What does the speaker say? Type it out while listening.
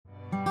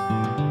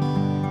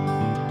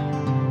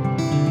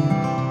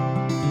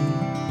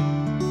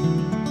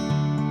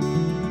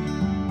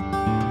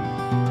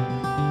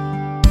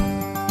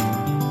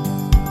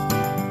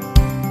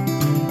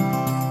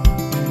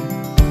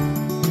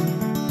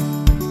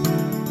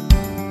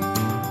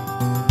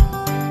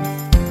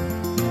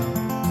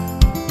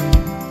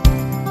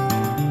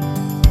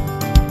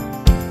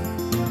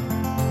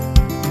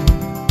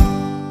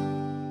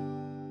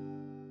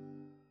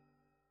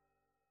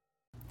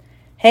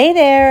Hey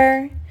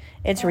there.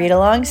 It's read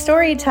along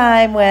story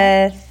time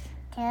with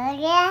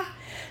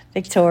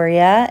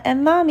Victoria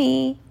and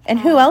Mommy. And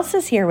who else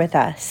is here with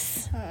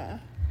us?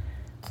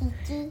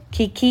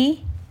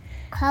 Kiki.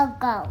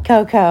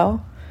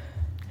 Coco.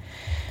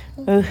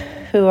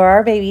 Who are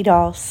our baby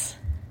dolls.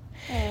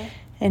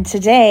 And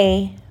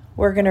today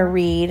we're going to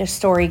read a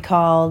story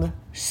called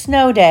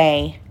Snow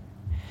Day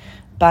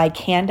by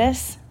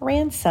Candace,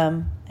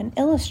 Ransom, and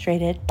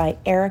illustrated by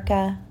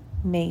Erica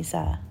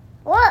Meza.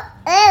 What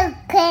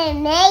Erica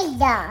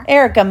Meza?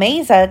 Erica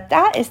Meza,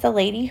 that is the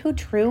lady who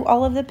drew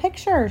all of the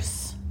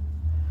pictures.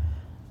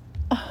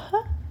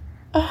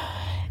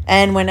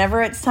 And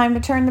whenever it's time to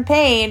turn the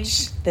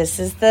page, this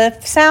is the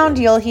sound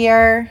you'll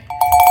hear.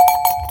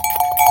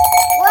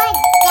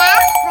 What's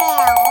that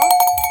bell?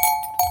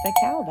 The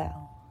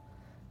cowbell.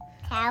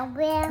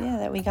 Cowbell? Yeah,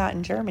 that we got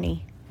in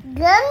Germany.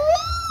 Germany?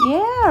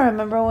 Yeah,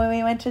 remember when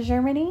we went to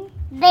Germany?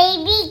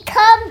 Baby,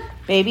 come.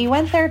 Baby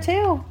went there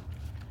too.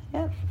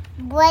 Yep.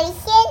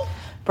 Bryson?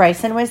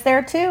 Bryson was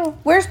there too.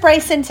 Where's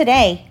Bryson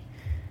today?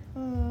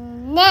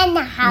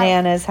 Nana's house.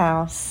 Nana's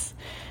house.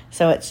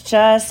 So it's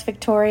just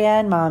Victoria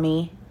and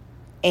Mommy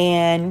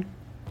and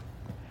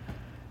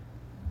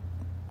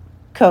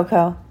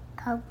Coco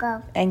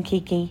and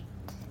Kiki.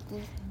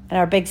 And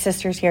our big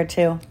sister's here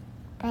too.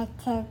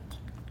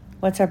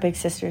 What's our big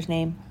sister's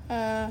name?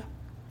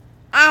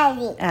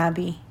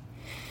 Abby.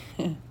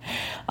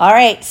 All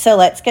right, so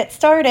let's get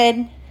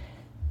started.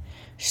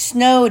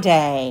 Snow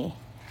Day.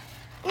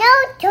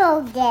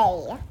 Snow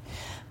Day.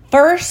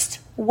 First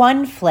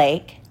one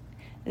flake,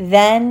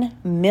 then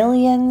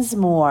millions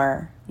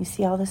more. You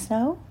see all the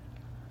snow?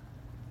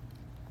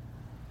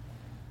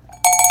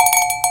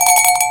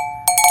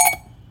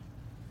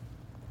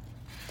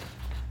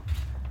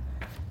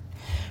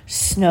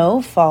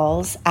 Snow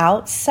falls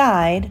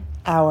outside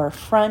our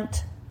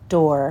front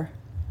door.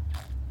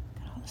 Got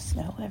all the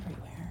snow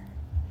everywhere.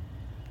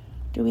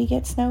 Do we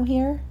get snow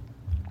here?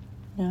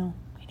 No,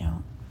 we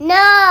don't.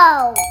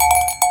 No.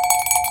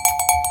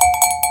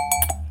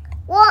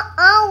 What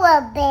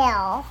other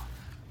bell?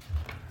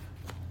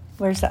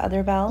 Where's the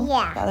other bell?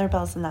 Yeah. The other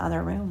bell's in the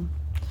other room.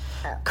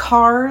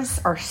 Cars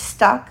are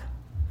stuck.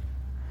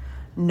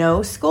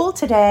 No school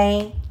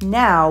today.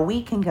 Now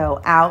we can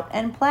go out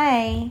and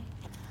play.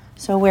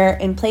 So where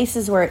in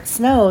places where it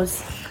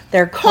snows,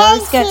 their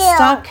cars get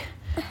stuck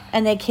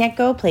and they can't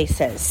go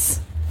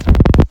places.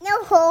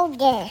 No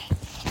holder.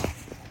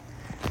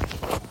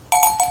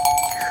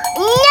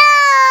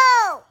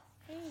 No!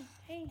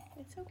 Hey,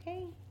 it's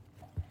okay.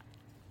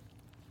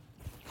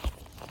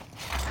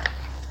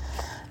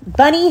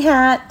 Bunny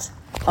hat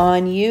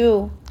on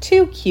you,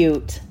 too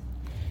cute.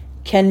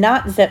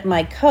 Cannot zip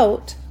my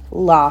coat,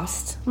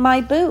 lost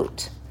my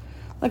boot.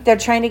 Look, they're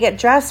trying to get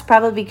dressed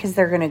probably because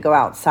they're going to go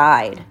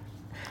outside.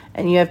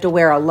 And you have to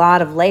wear a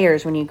lot of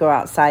layers when you go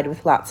outside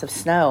with lots of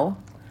snow.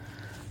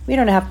 We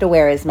don't have to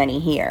wear as many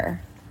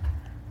here.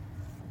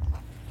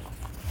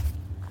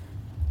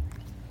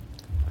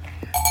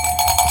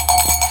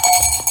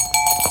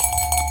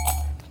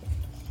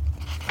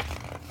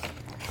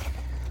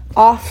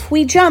 Off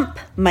we jump,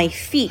 my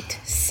feet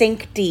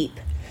sink deep.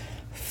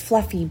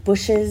 Fluffy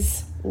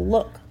bushes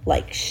look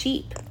like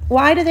sheep.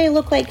 Why do they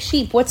look like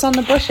sheep? What's on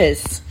the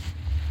bushes?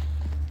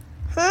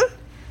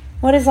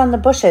 What is on the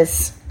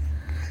bushes?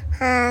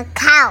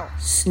 Cow.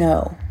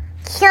 Snow.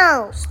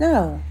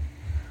 Snow.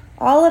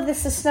 All of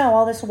this is snow.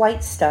 All this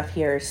white stuff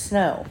here is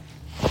snow.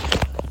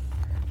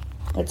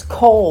 It's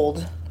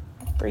cold.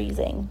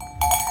 Freezing.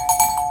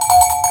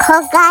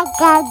 Go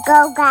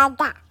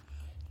gaga.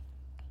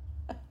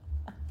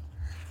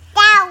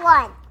 That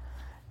one.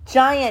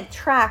 Giant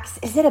tracks.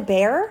 Is it a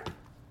bear?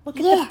 Look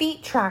at the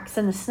feet tracks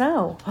in the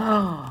snow.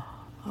 Oh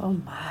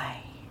my.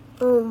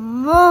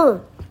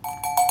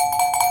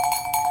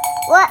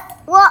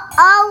 What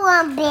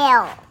other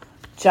bell?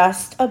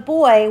 Just a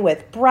boy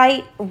with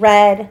bright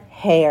red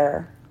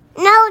hair.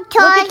 No toy.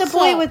 Look at the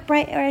boy with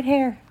bright red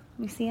hair.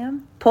 You see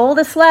him? Pull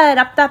the sled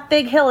up that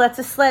big hill. That's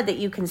a sled that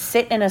you can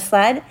sit in a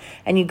sled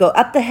and you go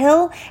up the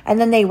hill and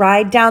then they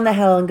ride down the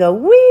hill and go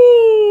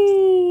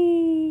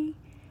whee.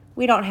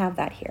 We don't have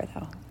that here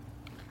though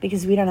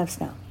because we don't have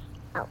snow.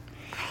 Oh.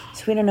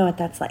 So we don't know what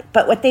that's like.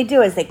 But what they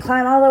do is they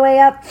climb all the way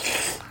up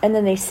and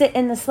then they sit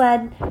in the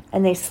sled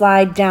and they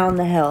slide down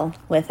the hill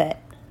with it.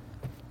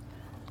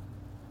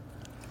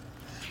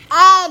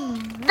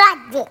 And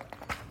bucket.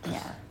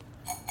 Yeah.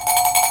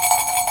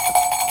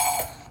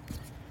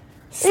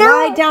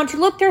 Slide down.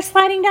 Look, they're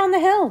sliding down the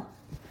hill.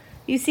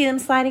 You see them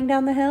sliding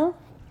down the hill?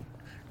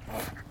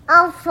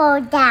 I'll fall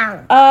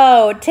down.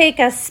 Oh, take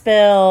a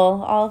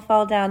spill. All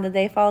fall down. Did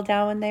they fall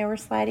down when they were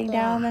sliding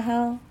down the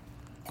hill?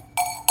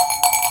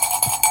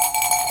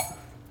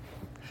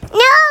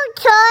 No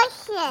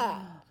touch it.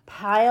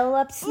 Pile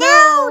up snow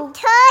No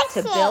touch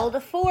to build a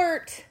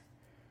fort.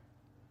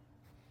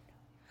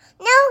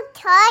 No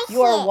touch it.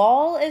 Your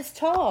wall is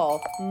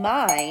tall.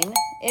 Mine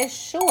is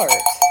short.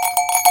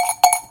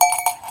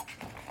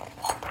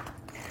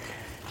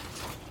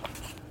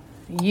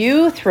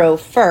 You throw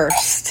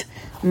first.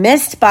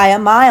 Missed by a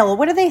mile.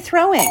 What are they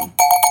throwing?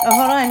 Oh,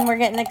 hold on. We're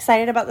getting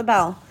excited about the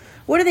bell.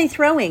 What are they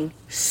throwing?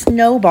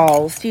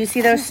 Snowballs. Do you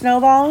see those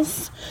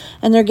snowballs?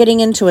 And they're getting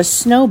into a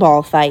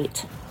snowball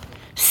fight.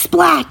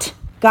 Splat!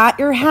 Got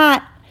your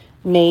hat.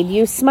 Made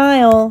you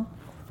smile.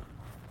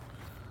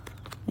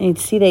 And you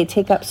see they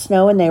take up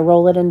snow and they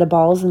roll it into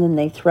balls and then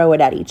they throw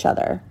it at each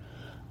other.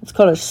 It's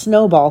called a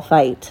snowball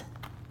fight.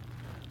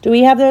 Do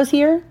we have those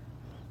here?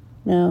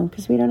 No,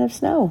 because we don't have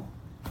snow.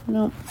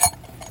 No.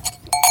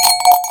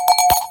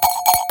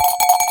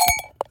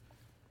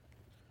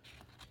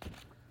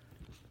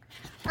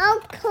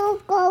 Oh,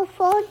 Coco,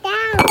 fall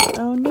down.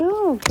 Oh,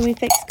 no. Can we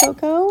fix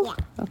Coco? Yeah.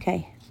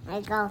 Okay.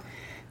 I go.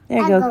 There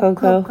you go,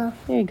 Coco.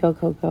 There you go,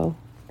 Coco.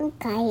 I'm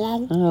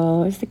crying.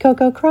 Oh, is the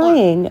Coco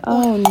crying? Yeah.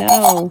 Oh,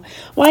 no.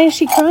 Why is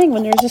she crying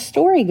when there's a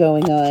story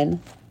going on?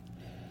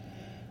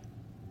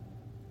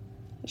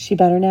 Is she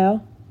better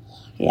now?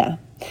 Yeah.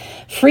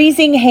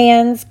 Freezing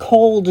hands,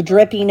 cold,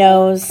 drippy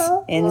nose.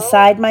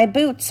 Inside my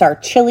boots are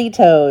chilly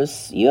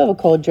toes. You have a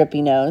cold,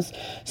 drippy nose.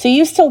 So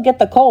you still get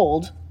the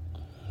cold,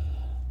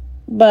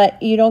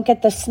 but you don't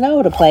get the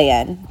snow to play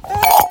in.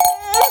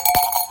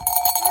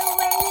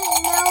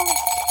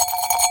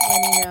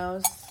 Runny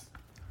nose.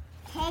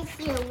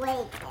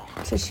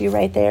 Tissue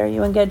right there.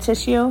 You want to get a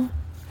tissue?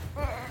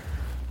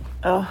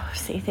 Oh,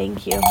 say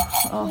thank you.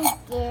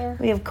 Oh,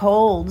 we have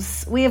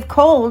colds. We have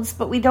colds,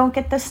 but we don't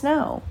get the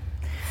snow.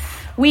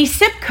 We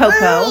sip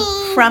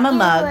cocoa from a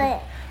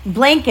mug.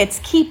 Blankets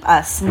keep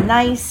us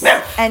nice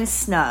and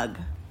snug.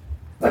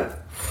 Nana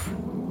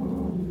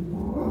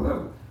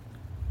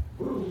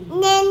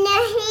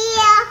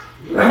here.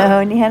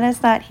 No,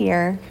 Nana's not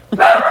here.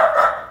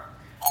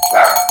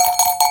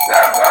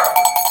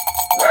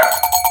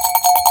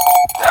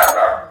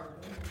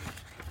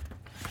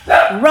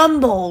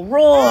 Rumble,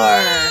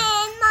 roar.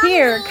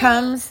 Here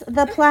comes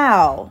the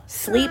plow.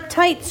 Sleep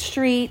tight,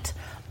 street.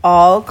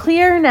 All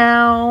clear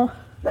now.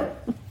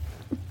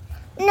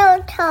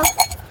 No talk.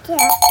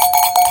 Yeah.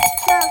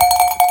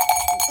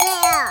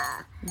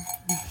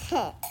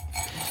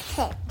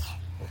 Sit.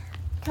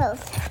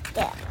 Toast.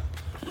 Yeah.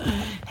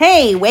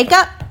 Hey, wake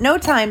up. No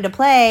time to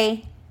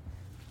play.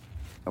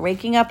 We're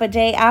waking up a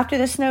day after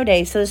the snow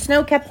day. So the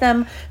snow kept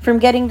them from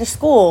getting to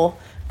school.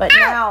 But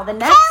now the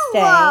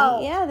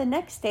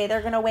next day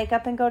they're going to wake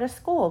up and go to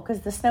school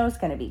because the snow's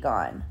going to be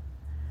gone.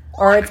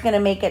 Or it's going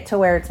to make it to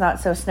where it's not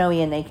so snowy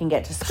and they can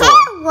get to school.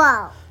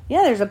 Pillow.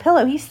 Yeah, there's a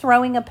pillow. He's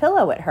throwing a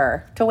pillow at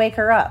her to wake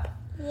her up.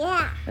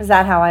 Yeah. Is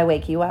that how I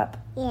wake you up?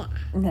 Yeah.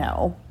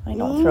 No, I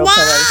don't throw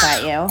pillows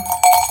at you.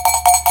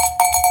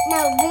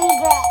 No,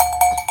 read it.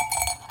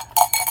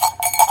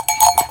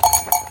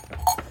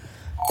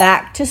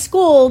 Back to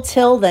school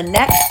till the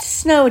next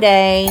snow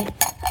day.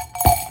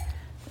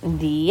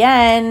 The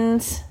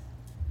end.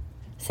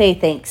 Say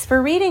thanks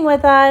for reading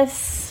with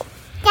us.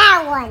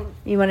 That one.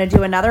 You want to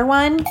do another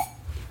one?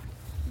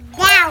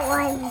 That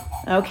one.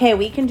 Okay,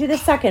 we can do the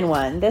second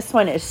one. This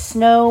one is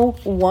Snow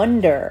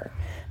Wonder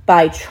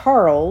by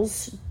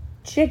Charles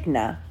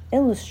Gigna,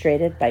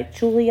 illustrated by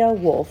Julia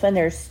Wolf. And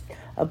there's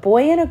a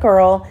boy and a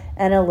girl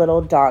and a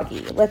little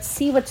doggy. Let's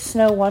see what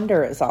Snow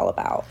Wonder is all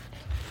about.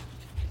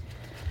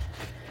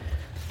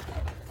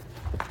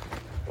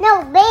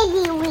 No,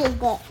 baby, read it.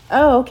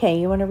 Oh, okay.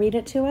 You want to read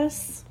it to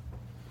us?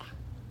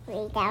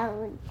 Read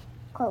out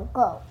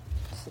Coco.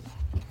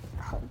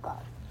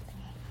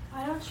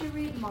 Why don't you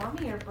read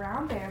Mommy or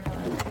Brown Bear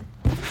book?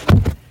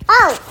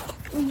 Oh,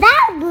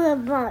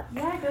 that book.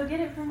 Yeah, go get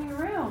it from your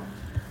room.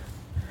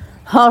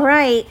 All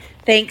right.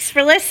 Thanks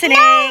for listening.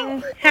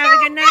 Have a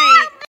good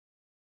night.